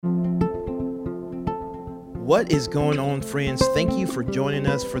What is going on, friends? Thank you for joining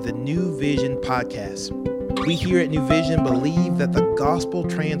us for the New Vision podcast. We here at New Vision believe that the gospel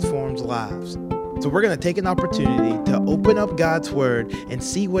transforms lives. So we're going to take an opportunity to open up God's word and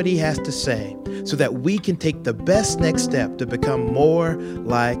see what he has to say so that we can take the best next step to become more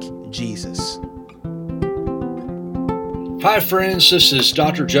like Jesus. Hi, friends. This is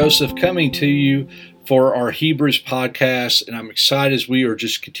Dr. Joseph coming to you for our Hebrews podcast, and I'm excited as we are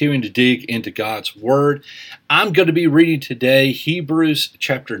just continuing to dig into God's Word. I'm going to be reading today Hebrews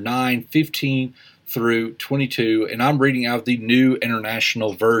chapter 9, 15 through 22, and I'm reading out of the New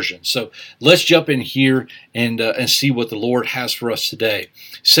International Version. So let's jump in here and see what the Lord has for us today.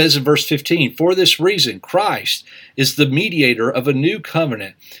 It says in verse 15, "For this reason Christ is the mediator of a new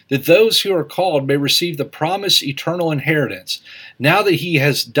covenant, that those who are called may receive the promised eternal inheritance, now that he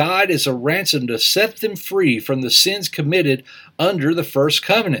has died as a ransom to set them free from the sins committed under the first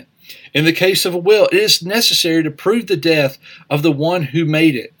covenant. In the case of a will, it is necessary to prove the death of the one who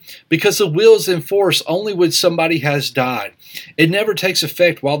made it, because the will is in force only when somebody has died. It never takes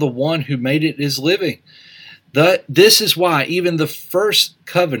effect while the one who made it is living. This is why even the first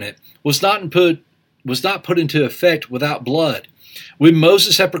covenant was not put into effect without blood. When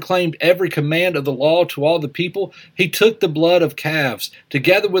Moses had proclaimed every command of the law to all the people, he took the blood of calves,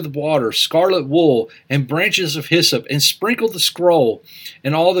 together with water, scarlet wool, and branches of hyssop, and sprinkled the scroll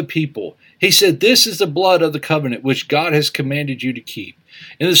and all the people. He said, 'This is the blood of the covenant which God has commanded you to keep.'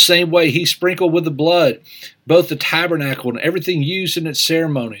 In the same way, he sprinkled with the blood both the tabernacle and everything used in its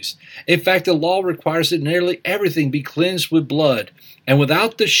ceremonies. In fact, the law requires that nearly everything be cleansed with blood, and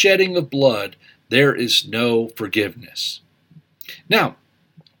without the shedding of blood, there is no forgiveness." Now,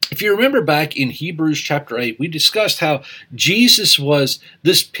 if you remember back in Hebrews chapter 8, we discussed how Jesus was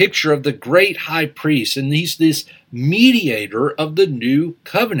this picture of the great high priest, and he's this mediator of the new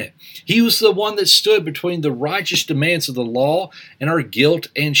covenant. He was the one that stood between the righteous demands of the law and our guilt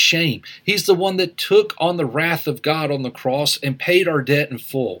and shame. He's the one that took on the wrath of God on the cross and paid our debt in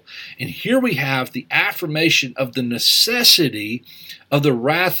full. And here we have the affirmation of the necessity of the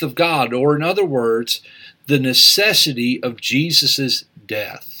wrath of God, or in other words, the necessity of Jesus'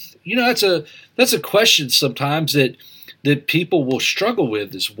 death. You know, that's a question sometimes that people will struggle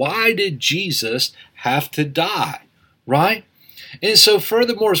with, is why did Jesus have to die, right? And so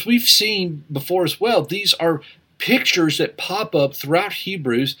furthermore, as we've seen before as well, these are pictures that pop up throughout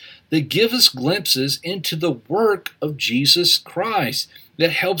Hebrews that give us glimpses into the work of Jesus Christ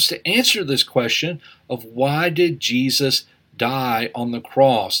that helps to answer this question of why did Jesus die on the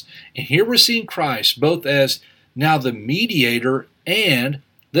cross. And here we're seeing Christ both as now the mediator and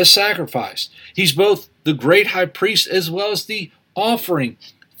the sacrifice. He's both the great high priest as well as the offering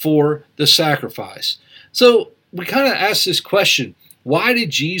for the sacrifice. So we kind of ask this question, why did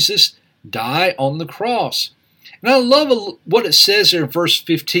Jesus die on the cross? And I love what it says there in verse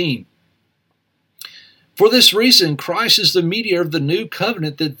 15. "For this reason, Christ is the mediator of the new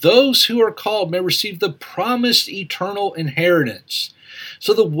covenant, that those who are called may receive the promised eternal inheritance."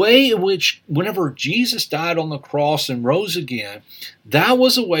 So the way in which, whenever Jesus died on the cross and rose again, that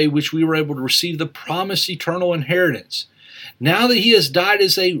was a way in which we were able to receive the promised eternal inheritance. Now that he has died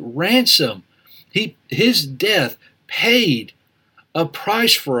as a ransom, his death paid a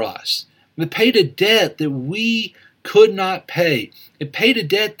price for us. It paid a debt that we could not pay. It paid a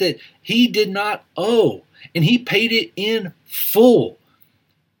debt that he did not owe, and he paid it in full.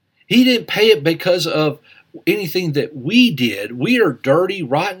 He didn't pay it because of anything that we did. We are dirty,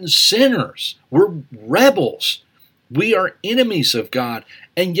 rotten sinners. We're rebels. We are enemies of God,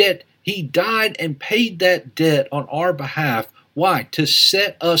 and yet he died and paid that debt on our behalf. Why? To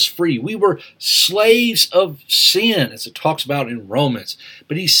set us free. We were slaves of sin, as it talks about in Romans,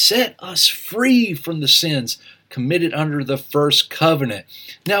 but he set us free from the sins committed under the first covenant.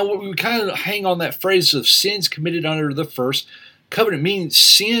 Now, we kind of hang on that phrase of sins committed under the first covenant, meaning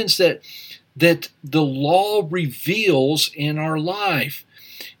sins that the law reveals in our life.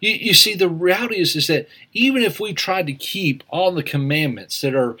 You see, the reality is that even if we try to keep all the commandments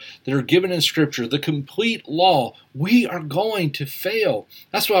that are given in Scripture, the complete law, we are going to fail.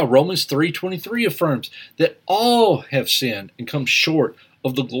 That's why Romans 3:23 affirms that all have sinned and come short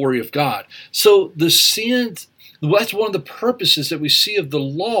of the glory of God. So the sins, that's one of the purposes that we see of the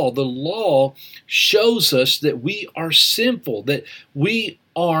law. The law shows us that we are sinful, that we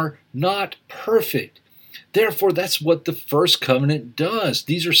are not perfect. Therefore, that's what the first covenant does.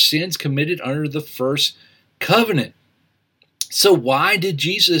 These are sins committed under the first covenant. So why did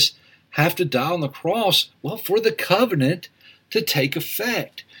Jesus have to die on the cross? Well, for the covenant to take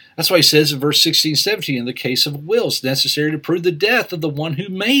effect. That's why he says in verse 16 and 17, in the case of a will, it's necessary to prove the death of the one who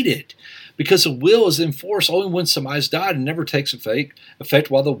made it. Because a will is in force only when somebody's died and never takes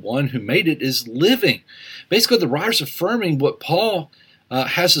effect while the one who made it is living. Basically, the writer's affirming what Paul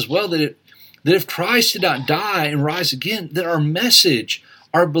has as well, that if Christ did not die and rise again, that our message,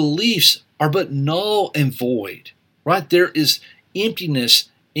 our beliefs are but null and void. Right? There is emptiness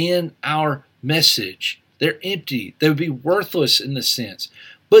in our message. They're empty. They would be worthless in the sense.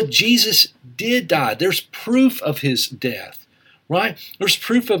 But Jesus did die. There's proof of his death, right? There's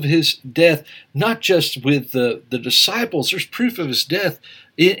proof of his death, not just with the disciples. There's proof of his death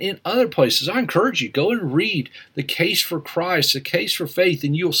in other places. I encourage you, go and read The Case for Christ, The Case for Faith,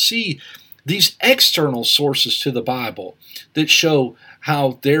 and you'll see these external sources to the Bible that show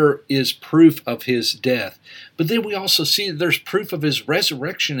how there is proof of his death. But then we also see that there's proof of his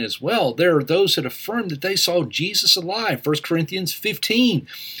resurrection as well. There are those that affirm that they saw Jesus alive. 1 Corinthians 15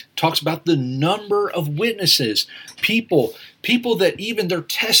 talks about the number of witnesses, people that even their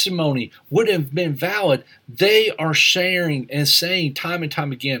testimony would have been valid. They are sharing and saying time and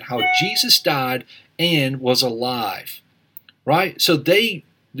time again how Jesus died and was alive, right? So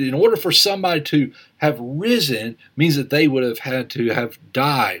in order for somebody to have risen means that they would have had to have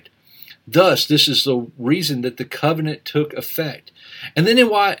died. Thus, this is the reason that the covenant took effect. And then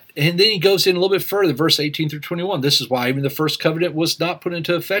he goes in a little bit further, verse 18 through 21. This is why even the first covenant was not put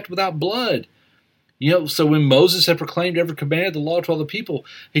into effect without blood. So when Moses had proclaimed every command of the law to all the people,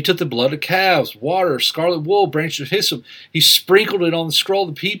 he took the blood of calves, water, scarlet wool, branches of hyssop. He sprinkled it on the scroll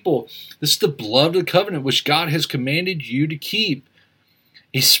of the people. This is the blood of the covenant which God has commanded you to keep.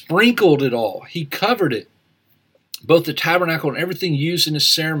 He sprinkled it all. He covered it. Both the tabernacle and everything used in the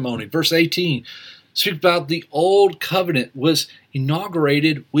ceremony. Verse 18 speaks about the old covenant was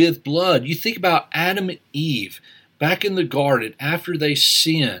inaugurated with blood. You think about Adam and Eve back in the garden after they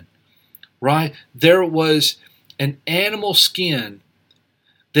sinned, right? There was an animal skin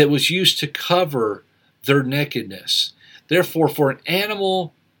that was used to cover their nakedness. Therefore, for an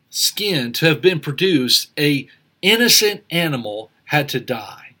animal skin to have been produced, an innocent animal had to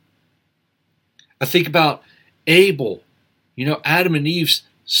die. I think about Abel, Adam and Eve's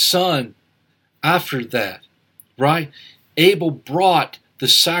son after that, right? Abel brought the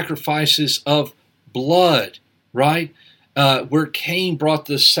sacrifices of blood, right? Where Cain brought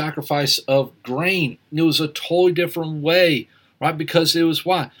the sacrifice of grain. It was a totally different way, right? Because it was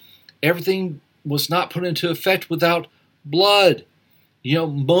why? Everything was not put into effect without blood.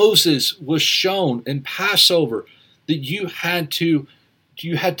 Moses was shown in Passover that you had to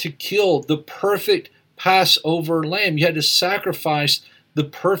kill the perfect Passover lamb. You had to sacrifice the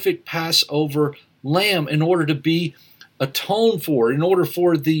perfect Passover lamb in order to be atoned for, in order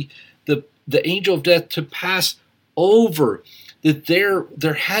for the angel of death to pass over. That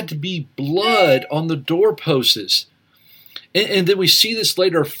there had to be blood on the doorposts. And then we see this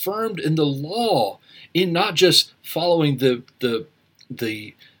later affirmed in the law, in not just following the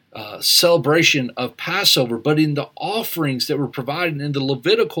celebration of Passover, but in the offerings that were provided in the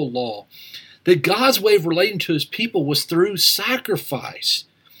Levitical law, that God's way of relating to his people was through sacrifice.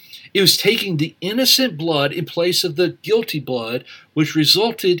 It was taking the innocent blood in place of the guilty blood, which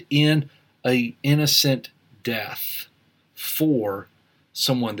resulted in an innocent death for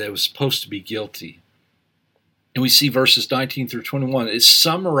someone that was supposed to be guilty. And we see verses 19 through 21. It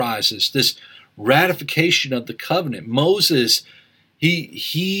summarizes this ratification of the covenant. Moses,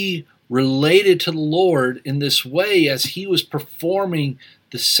 he related to the Lord in this way as he was performing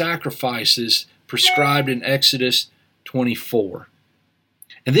the sacrifices prescribed in Exodus 24.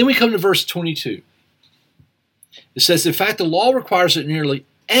 And then we come to verse 22. It says, in fact, the law requires that nearly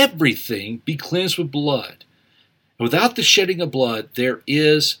everything be cleansed with blood. And without the shedding of blood, there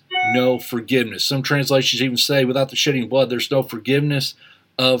is no forgiveness. Some translations even say, without the shedding of blood, there's no forgiveness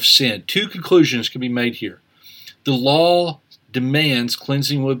of sin. Two conclusions can be made here. The law demands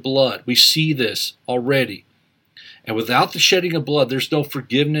cleansing with blood. We see this already. And without the shedding of blood, there's no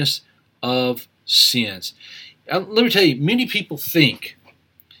forgiveness of sins. Let me tell you, many people think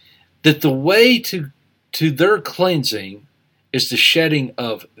that the way to their cleansing is the shedding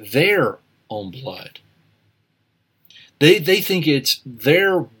of their own blood. They think it's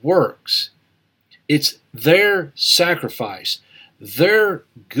their works. It's their sacrifice, their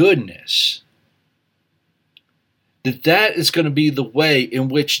goodness. That is going to be the way in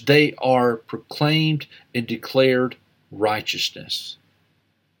which they are proclaimed and declared righteousness.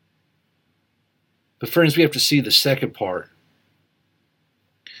 But friends, we have to see the second part.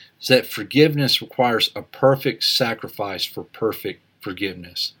 Is that forgiveness requires a perfect sacrifice for perfect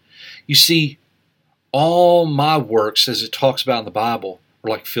forgiveness. You see, all my works, as it talks about in the Bible, are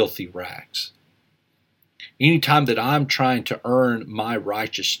like filthy rags. Anytime that I'm trying to earn my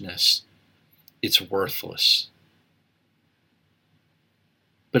righteousness, it's worthless.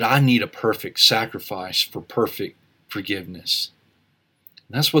 But I need a perfect sacrifice for perfect forgiveness.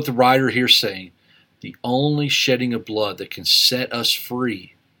 And that's what the writer here is saying. The only shedding of blood that can set us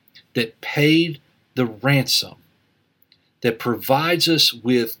free, that paid the ransom, that provides us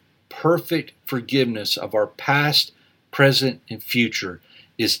with perfect forgiveness of our past, present, and future,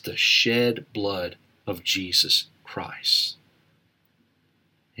 is the shed blood of Jesus Christ.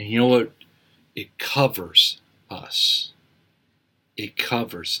 And you know what? It covers us. It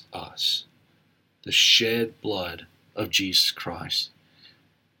covers us. The shed blood of Jesus Christ.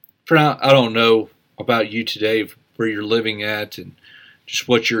 Friend, I don't know about you today, where you're living at and just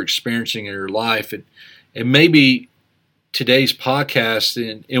what you're experiencing in your life. And maybe today's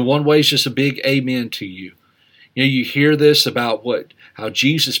podcast in one way is just a big amen to you. You know, you hear this about how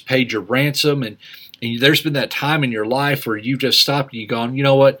Jesus paid your ransom, and there's been that time in your life where you've just stopped and you've gone, you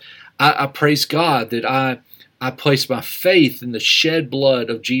know what? I praise God that I place my faith in the shed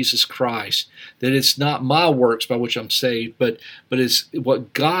blood of Jesus Christ, that it's not my works by which I'm saved, but it's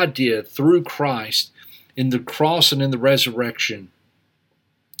what God did through Christ in the cross and in the resurrection.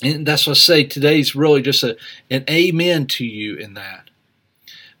 And that's what I say, today's really just an amen to you in that.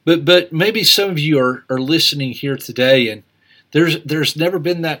 But maybe some of you are listening here today, and there's never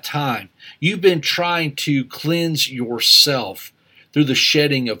been that time. You've been trying to cleanse yourself through the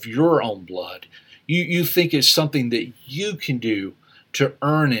shedding of your own blood. You think it's something that you can do to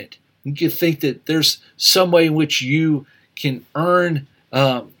earn it. You can think that there's some way in which you can earn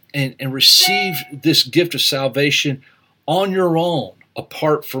and receive this gift of salvation on your own,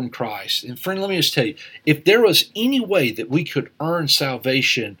 apart from Christ. And friend, let me just tell you, if there was any way that we could earn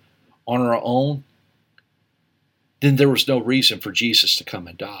salvation on our own, then there was no reason for Jesus to come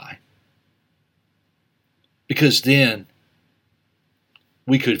and die. Because then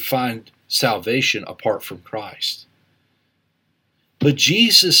we could find salvation apart from Christ. But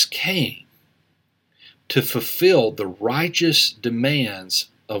Jesus came to fulfill the righteous demands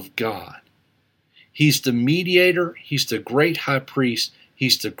of God. He's the mediator, he's the great high priest,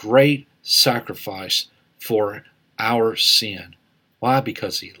 he's the great sacrifice for our sin. Why?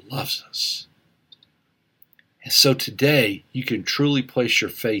 Because he loves us. And so today, you can truly place your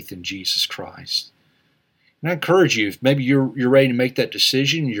faith in Jesus Christ. And I encourage you, if maybe you're ready to make that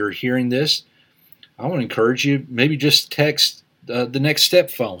decision, you're hearing this, I want to encourage you, maybe just text the Next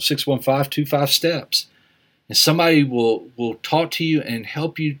Step phone, 615-25-STEPS. And somebody will talk to you and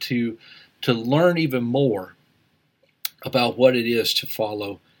help you to learn even more about what it is to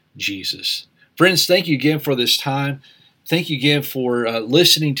follow Jesus. Friends, thank you again for this time. Thank you again for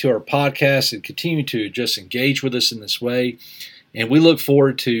listening to our podcast and continue to just engage with us in this way. And we look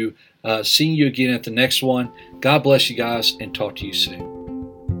forward to seeing you again at the next one. God bless you guys, and talk to you soon.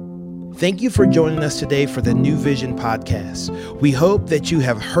 Thank you for joining us today for the New Vision podcast. We hope that you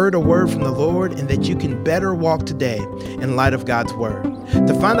have heard a word from the Lord and that you can better walk today in light of God's word.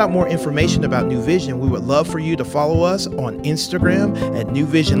 To find out more information about New Vision, we would love for you to follow us on Instagram at New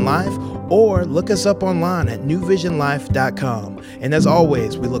Vision Life, or look us up online at newvisionlife.com. And as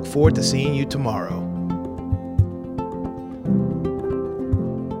always, we look forward to seeing you tomorrow.